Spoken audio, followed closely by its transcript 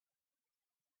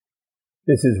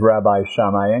This is Rabbi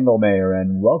Shammai Engelmayer,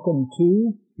 and welcome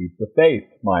to Keep the Faith,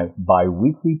 my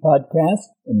bi-weekly podcast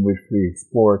in which we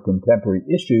explore contemporary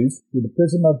issues through the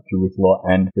prism of Jewish law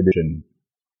and tradition.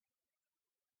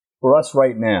 For us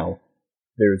right now,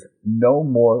 there's no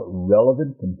more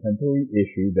relevant contemporary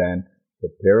issue than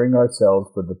preparing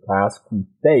ourselves for the task we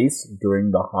face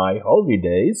during the High Holy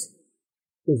Days,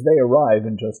 because they arrive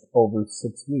in just over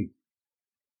 6 weeks.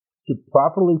 To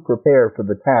properly prepare for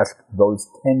the task those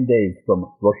 10 days from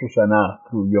Rosh Hashanah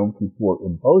through Yom Kippur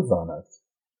impose on us,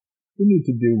 we need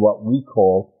to do what we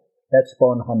call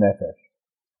Cheshbon HaNefesh.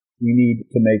 We need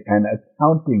to make an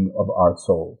accounting of our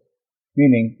souls,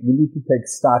 meaning we need to take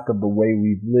stock of the way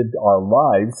we've lived our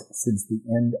lives since the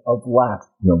end of last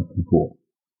Yom Kippur.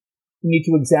 We need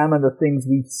to examine the things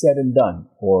we've said and done,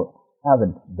 or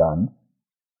haven't done,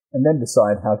 and then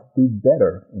decide how to do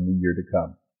better in the year to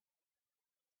come.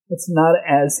 It's not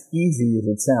as easy as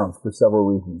it sounds for several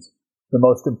reasons, the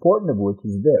most important of which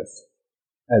is this.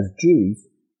 As Jews,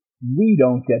 we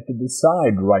don't get to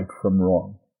decide right from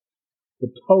wrong. The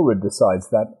Torah decides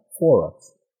that for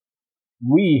us.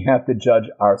 We have to judge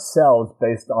ourselves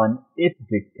based on its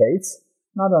dictates,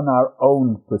 not on our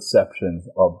own perceptions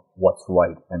of what's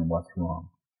right and what's wrong.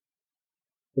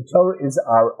 The Torah is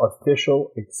our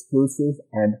official, exclusive,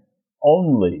 and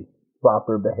only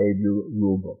proper behavior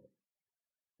rulebook.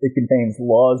 It contains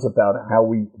laws about how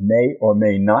we may or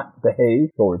may not behave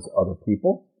towards other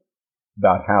people,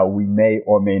 about how we may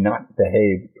or may not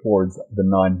behave towards the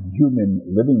non-human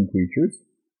living creatures,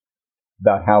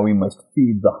 about how we must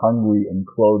feed the hungry and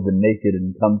clothe the naked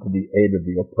and come to the aid of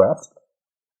the oppressed.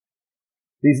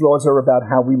 These laws are about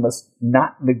how we must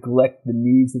not neglect the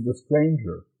needs of the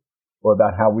stranger, or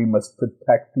about how we must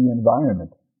protect the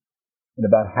environment, and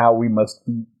about how we must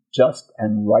be just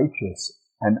and righteous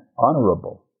and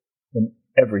honorable in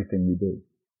everything we do.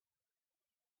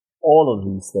 All of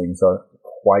these things are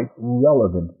quite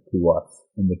relevant to us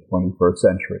in the 21st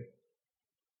century.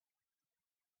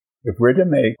 If we're to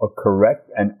make a correct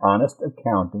and honest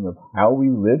accounting of how we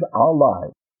live our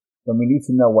lives, then we need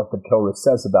to know what the Torah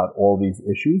says about all these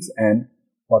issues and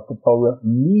what the Torah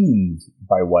means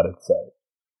by what it says.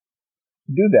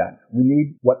 To do that, we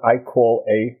need what I call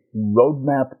a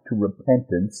roadmap to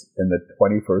repentance in the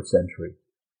 21st century.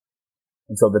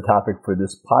 And so the topic for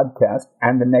this podcast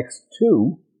and the next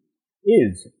two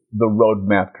is the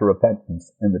roadmap to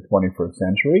repentance in the 21st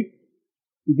century,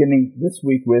 beginning this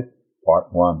week with part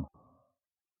 1.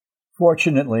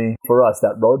 Fortunately for us,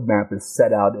 that roadmap is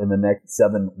set out in the next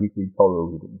 7 weekly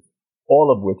Torah readings, all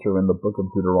of which are in the book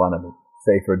of Deuteronomy,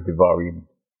 Sefer Devarim.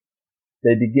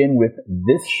 They begin with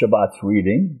this Shabbat's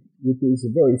reading, which is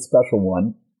a very special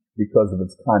one because of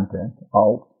its content.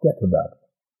 I'll get to that.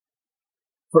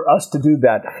 For us to do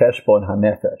that Cheshbon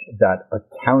HaNefesh, that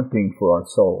accounting for our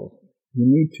souls, we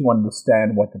need to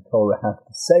understand what the Torah has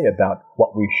to say about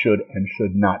what we should and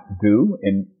should not do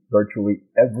in virtually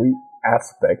every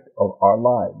aspect of our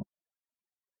lives.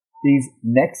 These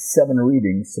next 7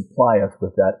 readings supply us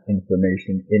with that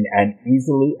information in an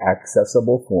easily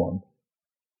accessible form,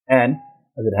 and,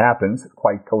 as it happens,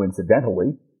 quite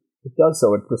coincidentally, it does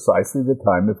so at precisely the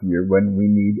time of year when we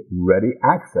need ready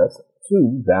access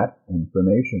to that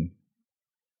information.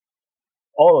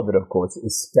 All of it, of course,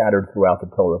 is scattered throughout the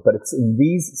Torah, but it's in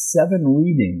these 7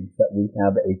 readings that we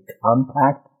have a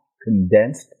compact,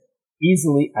 condensed,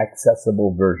 easily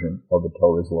accessible version of the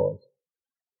Torah's laws.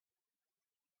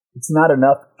 It's not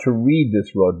enough to read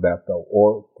this roadmap, though,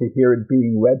 or to hear it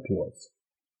being read to us.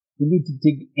 We need to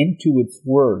dig into its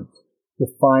words to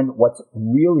find what's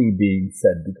really being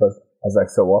said, because, as I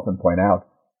so often point out,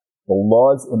 the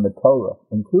laws in the Torah,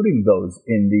 including those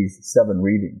in these 7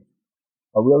 readings,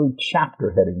 are really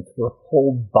chapter headings for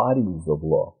whole bodies of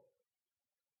law.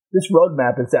 This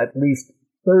roadmap is at least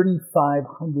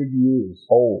 3,500 years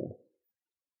old,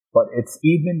 but it's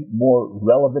even more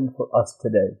relevant for us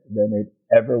today than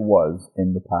it ever was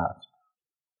in the past.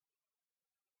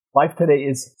 Life today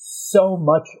is so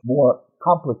much more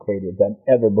complicated than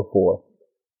ever before.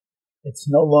 It's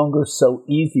no longer so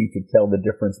easy to tell the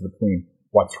difference between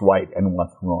what's right and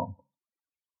what's wrong.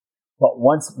 What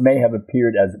once may have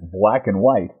appeared as black and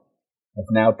white has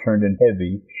now turned in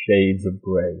heavy shades of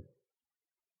gray.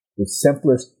 The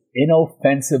simplest,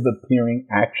 inoffensive appearing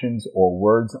actions or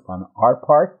words on our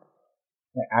part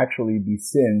may actually be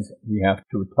sins we have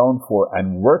to atone for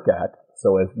and work at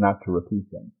so as not to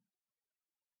repeat them.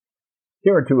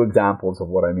 Here are 2 examples of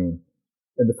what I mean.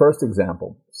 In the first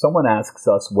example, someone asks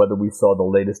us whether we saw the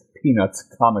latest Peanuts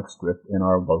comic strip in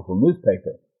our local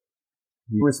newspaper.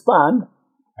 We respond,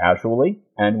 casually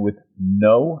and with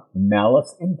no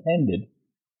malice intended,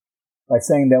 by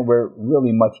saying that we're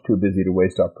really much too busy to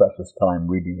waste our precious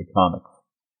time reading the comics.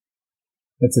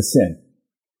 It's a sin,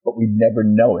 but we'd never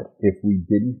know it if we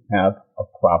didn't have a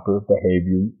proper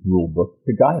behavior rulebook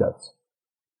to guide us.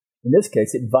 In this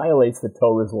case, it violates the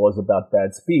Torah's laws about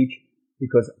bad speech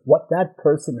because what that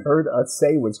person heard us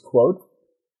say was, quote,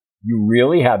 "You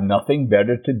really have nothing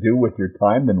better to do with your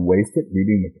time than waste it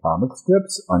reading the comic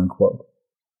strips," unquote.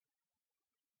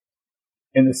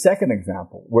 In the second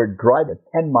example, we're driving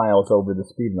 10 miles over the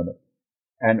speed limit,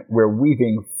 and we're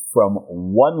weaving from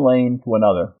one lane to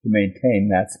another to maintain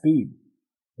that speed.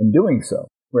 In doing so,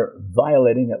 we're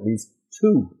violating at least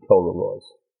 2 Torah laws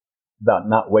about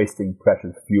not wasting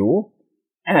precious fuel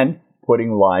and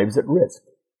putting lives at risk.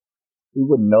 We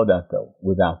wouldn't know that, though,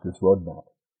 without this roadmap.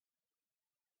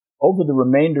 Over the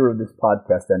remainder of this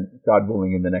podcast, and God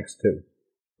willing in the next 2,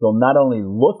 we'll not only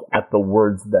look at the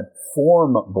words that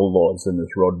form the laws in this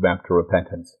roadmap to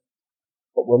repentance,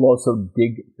 but we'll also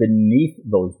dig beneath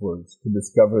those words to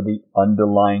discover the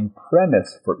underlying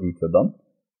premise for each of them,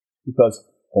 because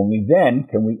only then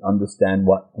can we understand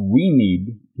what we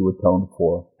need to atone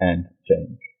for and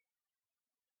change.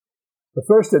 The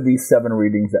first of these 7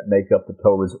 readings that make up the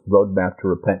Torah's roadmap to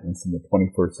repentance in the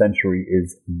 21st century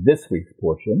is this week's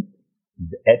portion,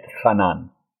 Et Hanan.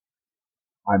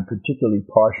 I'm particularly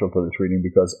partial to this reading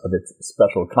because of its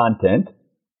special content.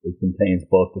 It contains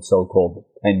both the so-called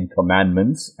 10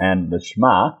 Commandments and the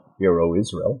Shema, Hear, O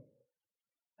Israel,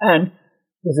 and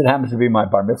because it happens to be my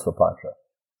Bar Mitzvah Parsha.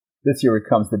 This year it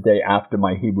comes the day after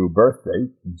my Hebrew birthday,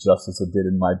 just as it did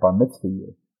in my Bar Mitzvah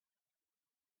year.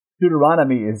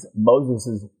 Deuteronomy is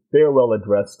Moses' farewell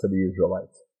address to the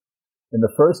Israelites. In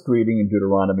the first reading in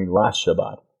Deuteronomy last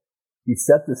Shabbat, he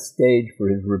set the stage for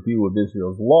his review of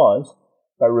Israel's laws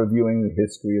by reviewing the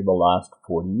history of the last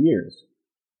 40 years.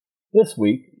 This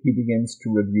week, he begins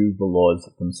to review the laws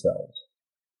themselves.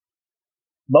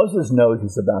 Moses knows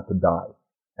he's about to die,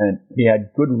 and he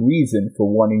had good reason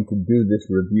for wanting to do this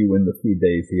review in the few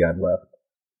days he had left.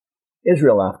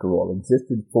 Israel, after all,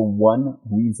 existed for one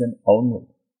reason only,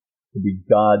 to be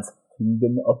God's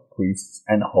kingdom of priests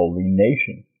and holy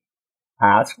nation,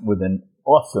 tasked with an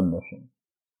awesome mission,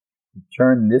 to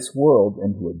turn this world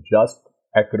into a just,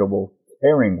 equitable,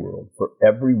 caring world for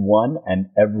everyone and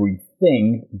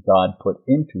everything God put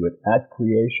into it at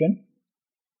creation.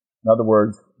 In other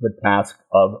words, the task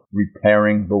of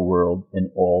repairing the world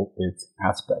in all its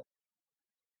aspects.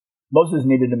 Moses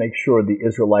needed to make sure the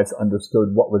Israelites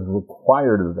understood what was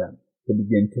required of them to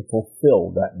begin to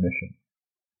fulfill that mission.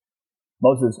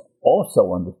 Moses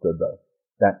also understood, though,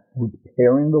 that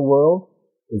repairing the world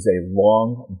is a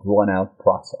long, drawn-out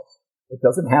process. It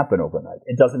doesn't happen overnight.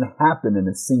 It doesn't happen in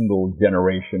a single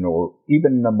generation or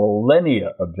even a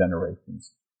millennia of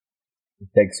generations. It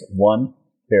takes one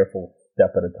careful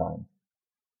step at a time.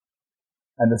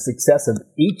 And the success of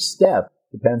each step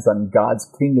depends on God's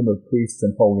kingdom of priests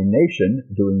and holy nation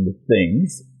doing the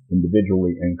things,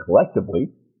 individually and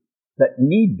collectively, that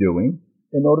need doing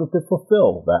in order to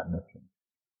fulfill that mission.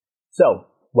 So,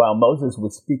 while Moses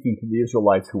was speaking to the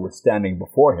Israelites who were standing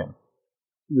before him,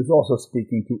 he was also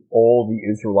speaking to all the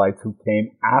Israelites who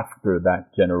came after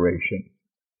that generation,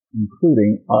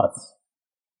 including us.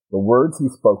 The words he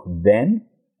spoke then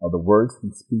are the words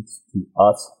he speaks to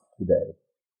us today.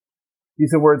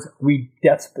 These are words we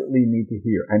desperately need to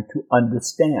hear and to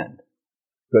understand,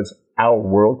 because our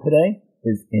world today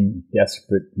is in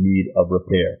desperate need of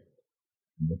repair.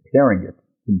 And repairing it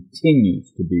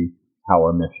continues to be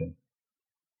our mission.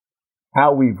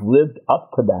 How we've lived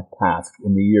up to that task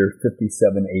in the year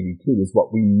 5782 is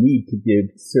what we need to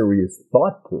give serious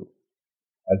thought to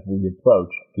as we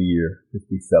approach the year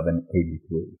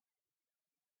 5783.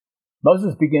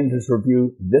 Moses begins his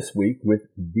review this week with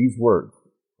these words,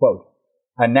 quote,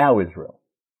 "And now, Israel,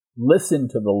 listen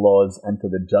to the laws and to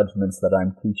the judgments that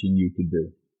I'm teaching you to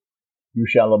do. You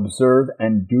shall observe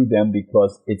and do them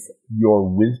because it's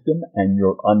your wisdom and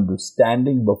your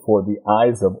understanding before the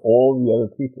eyes of all the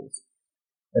other peoples,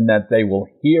 and that they will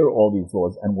hear all these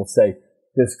laws and will say,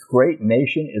 this great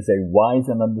nation is a wise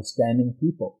and understanding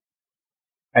people.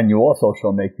 And you also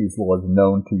shall make these laws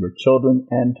known to your children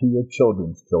and to your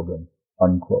children's children,"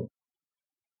 unquote.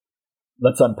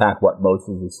 Let's unpack what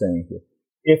Moses is saying here.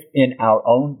 If in our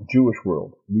own Jewish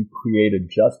world we create a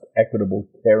just, equitable,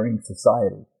 caring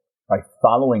society by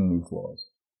following these laws,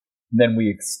 then we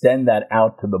extend that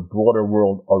out to the broader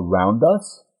world around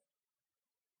us,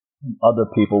 and other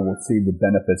people will see the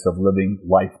benefits of living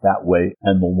life that way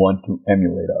and will want to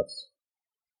emulate us.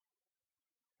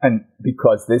 And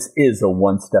because this is a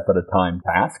one-step-at-a-time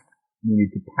task, we need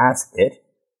to pass it,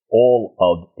 all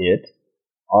of it,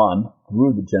 on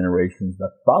through the generations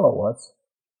that follow us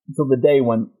until the day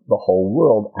when the whole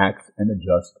world acts in a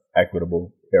just,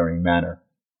 equitable, caring manner.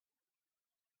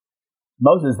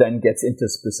 Moses then gets into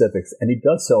specifics, and he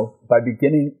does so by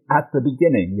beginning at the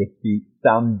beginning with the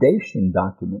foundation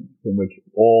document from which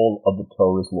all of the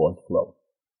Torah's laws flow.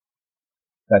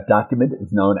 That document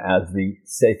is known as the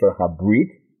Sefer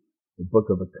HaBrit, the Book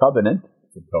of the Covenant,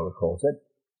 as the Torah calls it.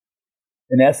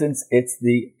 In essence, it's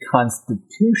the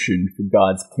constitution for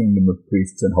God's kingdom of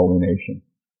priests and holy nation.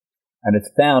 And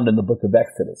it's found in the book of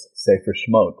Exodus, Sefer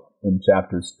Shemot, in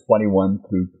chapters 21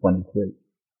 through 23.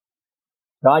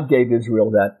 God gave Israel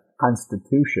that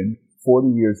constitution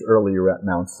 40 years earlier at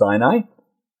Mount Sinai,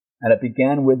 and it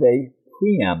began with a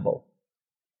preamble,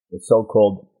 the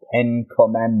so-called Ten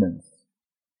Commandments,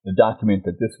 the document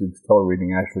that this week's Torah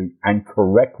reading actually and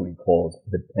correctly calls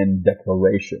the Ten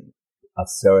Declarations,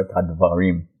 Aseret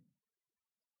HaDvarim.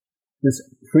 This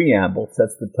preamble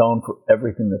sets the tone for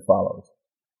everything that follows.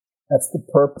 That's the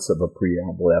purpose of a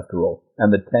preamble, after all,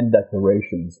 and the 10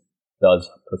 Declarations does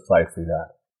precisely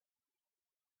that.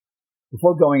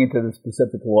 Before going into the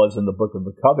specific laws in the Book of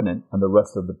the Covenant and the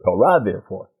rest of the Torah,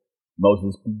 therefore,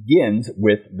 Moses begins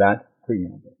with that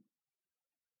preamble.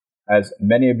 As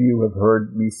many of you have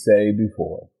heard me say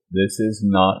before, this is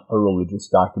not a religious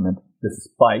document,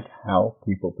 despite how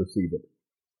people perceive it.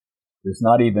 There's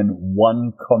not even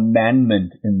one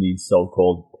commandment in these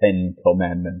so-called 10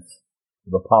 Commandments,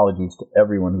 with apologies to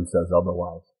everyone who says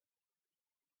otherwise.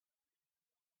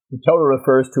 The Torah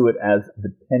refers to it as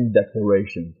the 10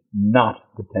 Declarations, not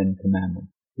the 10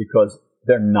 Commandments, because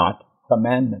they're not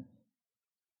commandments.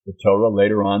 The Torah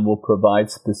later on will provide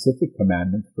specific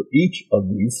commandments for each of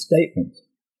these statements.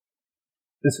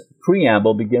 This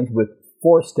preamble begins with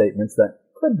 4 statements that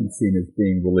could be seen as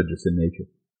being religious in nature,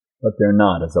 but they're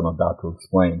not, as I'm about to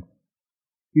explain.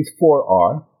 These 4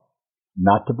 are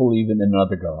not to believe in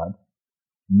another God,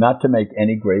 not to make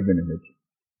any graven image,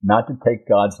 not to take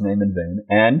God's name in vain,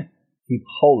 and keep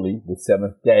holy the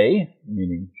 7th day,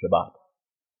 meaning Shabbat.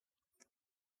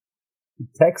 The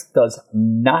text does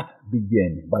not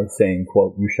begin by saying,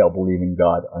 quote, you shall believe in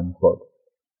God, unquote.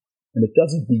 And it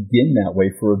doesn't begin that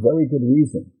way for a very good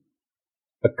reason.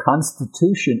 A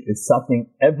constitution is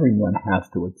something everyone has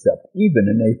to accept, even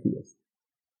an atheist.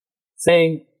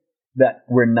 Saying that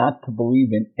we're not to believe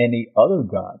in any other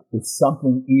God is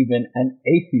something even an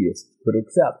atheist could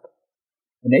accept.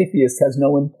 An atheist has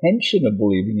no intention of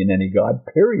believing in any God,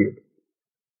 period.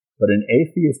 But an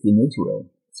atheist in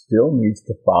Israel still needs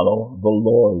to follow the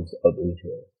laws of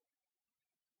Israel.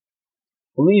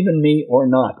 Believe in me or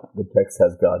not, the text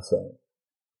has God saying.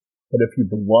 But if you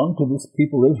belong to this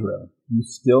people Israel, you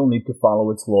still need to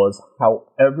follow its laws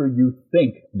however you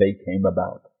think they came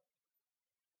about.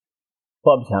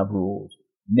 Clubs have rules.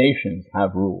 Nations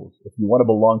have rules. If you want to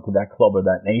belong to that club or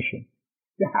that nation,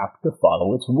 you have to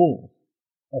follow its rules.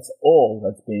 That's all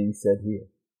that's being said here.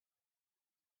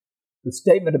 The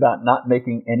statement about not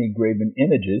making any graven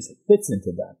images fits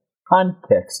into that.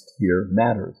 Context here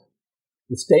matters.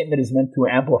 The statement is meant to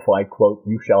amplify, quote,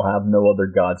 you shall have no other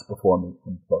gods before me,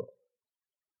 unquote.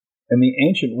 In the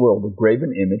ancient world, a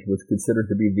graven image was considered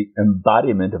to be the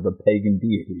embodiment of a pagan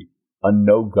deity, a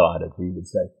no-god, as we would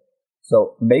say.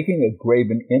 So making a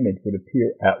graven image would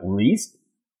appear at least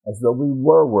as though we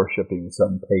were worshipping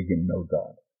some pagan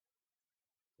no-god.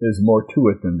 There's more to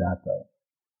it than that, though.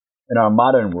 In our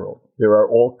modern world, there are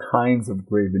all kinds of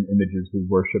graven images we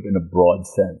worship in a broad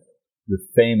sense, with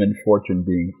fame and fortune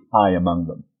being high among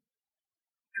them.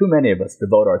 Too many of us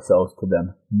devote ourselves to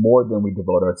them more than we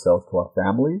devote ourselves to our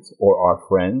families, or our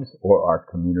friends, or our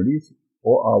communities,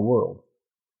 or our world.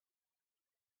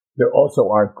 There also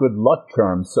are good luck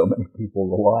charms so many people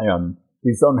rely on.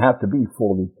 These don't have to be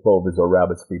four-leaf clovers or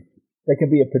rabbit's feet. They can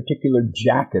be a particular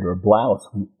jacket or blouse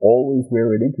we always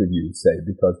wear at interviews, say,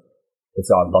 because it's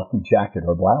our lucky jacket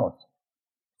or blouse.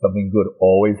 Something good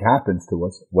always happens to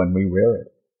us when we wear it.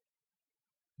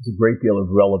 There's a great deal of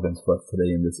relevance for us today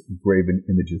in this graven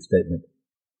images statement.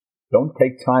 Don't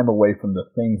take time away from the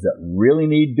things that really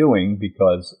need doing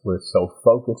because we're so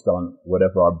focused on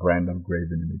whatever our brand of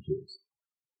graven image is.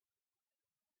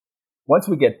 Once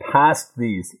we get past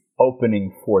these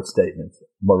opening 4 statements,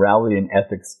 morality and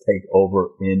ethics take over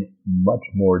in much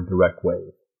more direct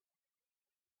ways.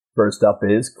 First up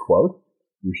is, quote,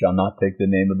 you shall not take the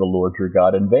name of the Lord your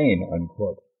God in vain,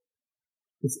 unquote.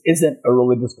 This isn't a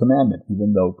religious commandment,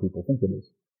 even though people think it is.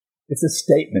 It's a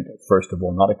statement, first of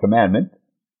all, not a commandment,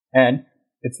 and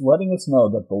it's letting us know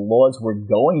that the laws we're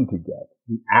going to get,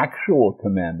 the actual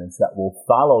commandments that will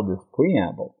follow this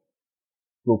preamble,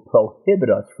 will prohibit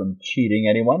us from cheating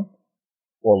anyone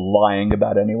or lying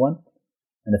about anyone,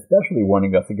 and especially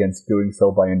warning us against doing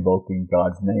so by invoking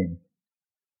God's name.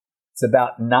 It's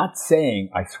about not saying,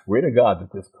 I swear to God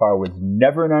that this car was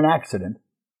never in an accident,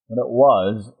 when it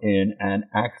was in an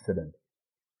accident.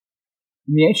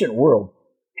 In the ancient world,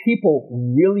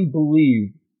 people really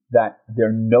believed that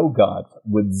their no-gods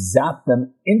would zap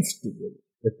them instantly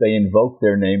if they invoked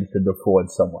their names to defraud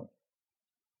someone.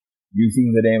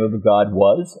 Using the name of a god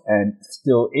was, and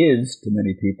still is to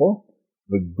many people,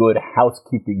 the good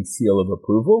housekeeping seal of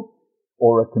approval,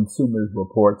 or a Consumer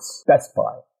Reports Best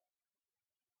Buy.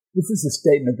 This is a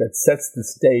statement that sets the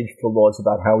stage for laws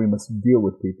about how we must deal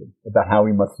with people, about how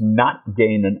we must not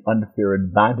gain an unfair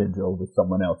advantage over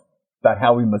someone else, about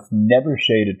how we must never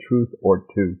shade a truth or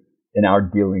two in our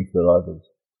dealings with others.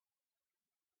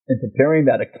 In preparing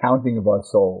that accounting of our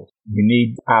souls, we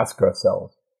need to ask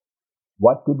ourselves,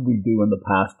 what did we do in the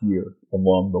past year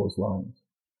along those lines?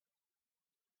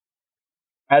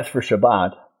 As for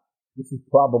Shabbat, this is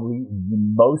probably the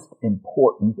most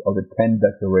important of the 10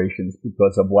 declarations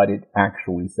because of what it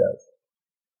actually says.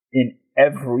 In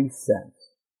every sense,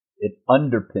 it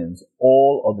underpins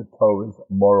all of the Torah's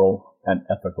moral and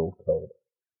ethical code.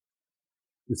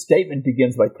 The statement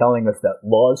begins by telling us that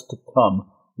laws to come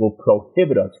will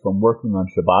prohibit us from working on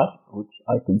Shabbat, which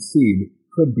I concede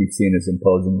could be seen as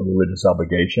imposing a religious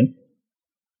obligation,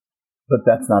 but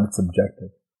that's not its objective.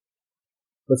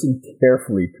 Listen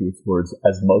carefully to its words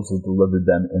as Moses delivered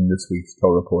them in this week's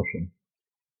Torah portion.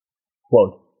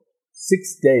 Quote,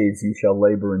 6 days you shall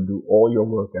labor and do all your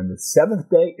work, and the 7th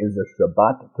day is a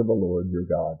Shabbat to the Lord your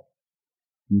God.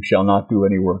 You shall not do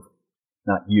any work,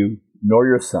 not you, nor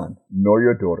your son, nor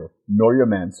your daughter, nor your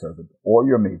manservant, or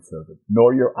your maidservant,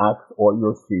 nor your ox, or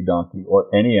your she-donkey, or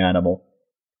any animal,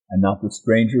 and not the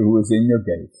stranger who is in your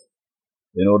gates,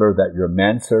 in order that your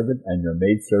manservant and your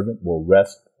maidservant will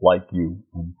rest like you,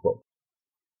 unquote.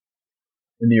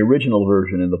 In the original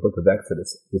version in the book of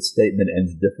Exodus, the statement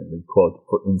ends differently, quote,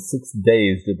 for in 6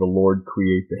 days did the Lord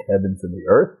create the heavens and the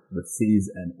earth, the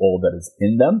seas and all that is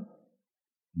in them,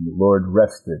 and the Lord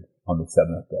rested on the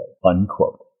 7th day,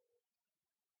 unquote.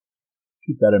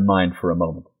 Keep that in mind for a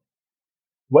moment.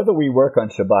 Whether we work on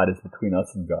Shabbat is between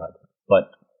us and God,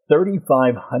 but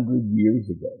 3,500 years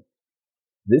ago,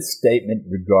 this statement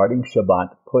regarding Shabbat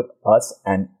put us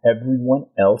and everyone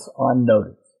else on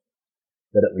notice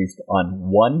that at least on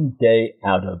 1 day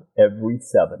out of every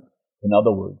 7, in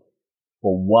other words,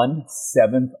 for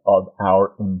 1/7 of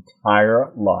our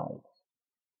entire lives,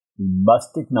 we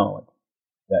must acknowledge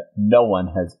that no one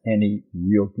has any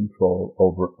real control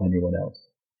over anyone else.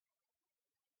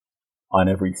 On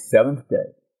every 7th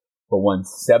day, for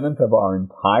 1/7 of our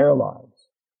entire lives,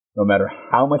 no matter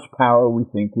how much power we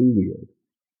think we wield,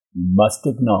 we must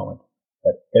acknowledge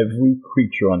that every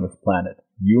creature on this planet,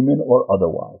 human or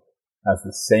otherwise, has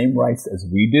the same rights as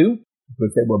we do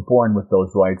because they were born with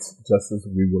those rights just as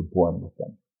we were born with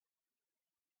them.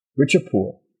 Rich or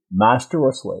poor, master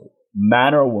or slave,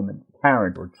 man or woman,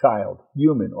 parent or child,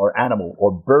 human or animal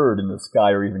or bird in the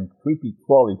sky or even creepy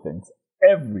crawly things,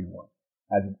 everyone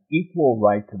has an equal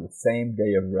right to the same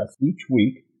day of rest each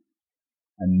week,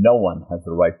 and no one has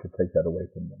the right to take that away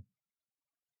from them.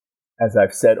 As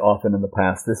I've said often in the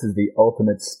past, this is the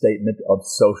ultimate statement of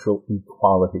social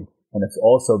equality, and it's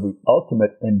also the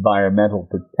ultimate environmental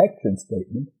protection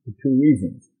statement for 2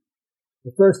 reasons.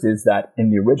 The first is that in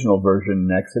the original version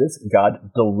in Exodus,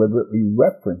 God deliberately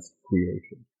referenced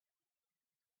creation.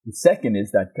 The second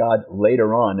is that God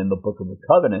later on in the Book of the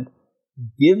Covenant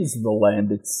gives the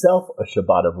land itself a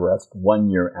Shabbat of rest 1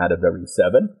 year out of every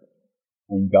 7,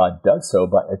 and God does so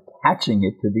by attaching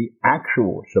it to the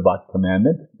actual Shabbat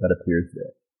commandment that appears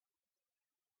there.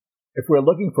 If we're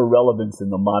looking for relevance in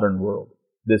the modern world,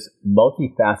 this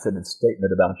multifaceted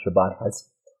statement about Shabbat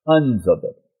has tons of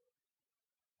it,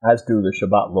 as do the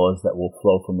Shabbat laws that will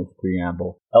flow from its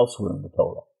preamble elsewhere in the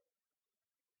Torah.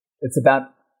 It's about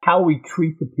how we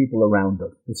treat the people around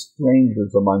us, the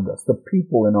strangers among us, the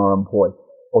people in our employ,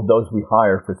 or those we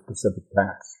hire for specific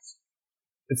tasks.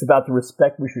 It's about the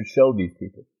respect we should show these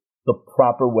people, the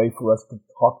proper way for us to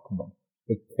talk to them,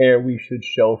 the care we should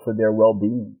show for their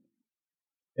well-being.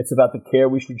 It's about the care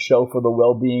we should show for the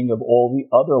well-being of all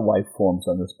the other life forms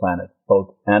on this planet,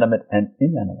 both animate and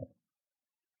inanimate.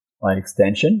 By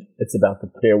extension, it's about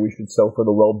the care we should show for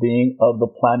the well-being of the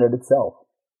planet itself.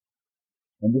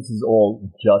 And this is all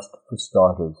just for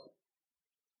starters.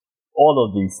 All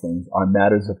of these things are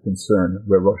matters of concern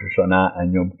where Rosh Hashanah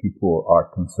and Yom Kippur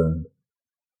are concerned.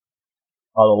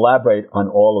 I'll elaborate on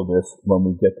all of this when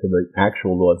we get to the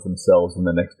actual laws themselves in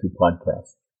the next 2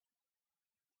 podcasts.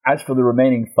 As for the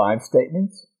remaining 5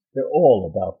 statements, they're all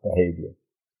about behavior.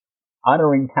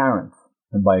 Honoring parents,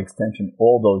 and by extension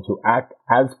all those who act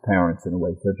as parents in a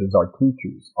way, such as our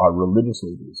teachers, our religious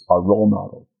leaders, our role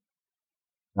models.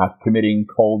 not committing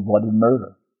cold-blooded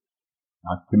murder,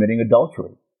 not committing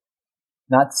adultery,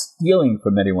 not stealing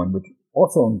from anyone, which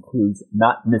also includes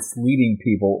not misleading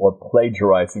people or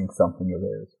plagiarizing something of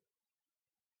theirs,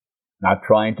 not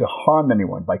trying to harm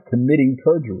anyone by committing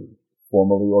perjury,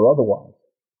 formally or otherwise,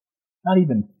 not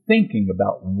even thinking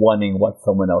about wanting what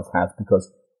someone else has,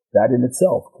 because that in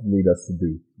itself can lead us to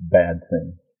do bad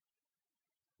things.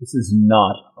 This is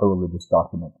not a religious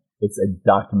document. It's a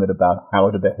document about how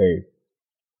to behave,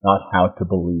 not how to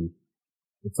believe.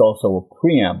 It's also a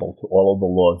preamble to all of the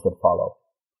laws that follow.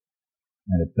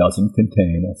 And it doesn't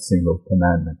contain a single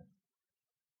commandment.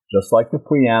 Just like the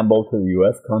preamble to the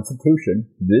U.S. Constitution,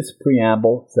 this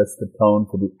preamble sets the tone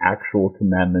for the actual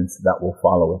commandments that will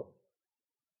follow it.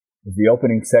 As the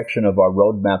opening section of our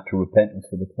roadmap to repentance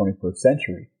for the 21st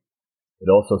century, it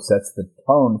also sets the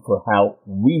tone for how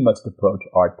we must approach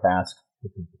our task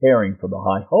of preparing for the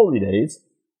High Holy Days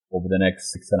over the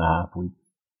next 6.5 weeks.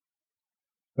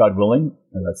 God willing,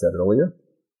 as I said earlier,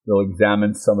 we'll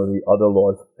examine some of the other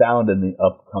laws found in the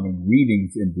upcoming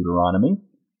readings in Deuteronomy,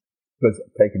 because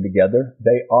taken together,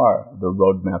 they are the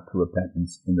roadmap to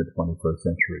repentance in the 21st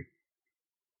century.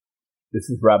 This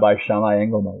is Rabbi Shammai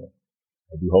Engelmayer.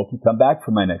 I do hope you come back for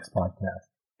my next podcast.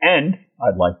 And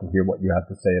I'd like to hear what you have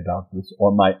to say about this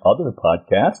or my other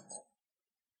podcasts.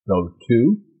 Go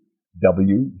to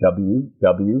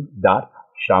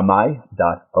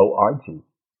www.shammai.org.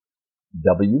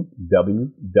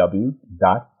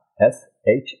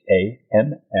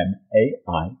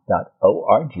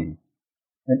 www.shammai.org.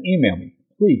 And email me,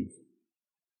 please.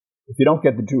 If you don't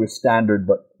get the Jewish Standard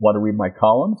but want to read my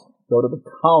columns, go to the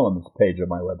columns page of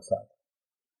my website.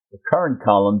 The current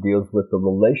column deals with the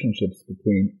relationships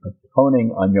between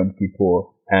atoning on Yom Kippur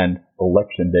and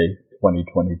Election Day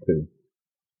 2022.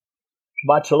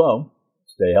 Shabbat Shalom.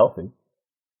 Stay healthy.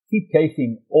 Keep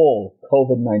taking all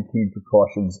COVID-19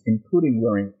 precautions, including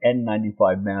wearing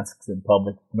N95 masks in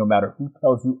public, no matter who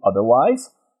tells you otherwise.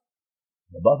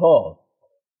 And above all,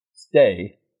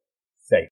 stay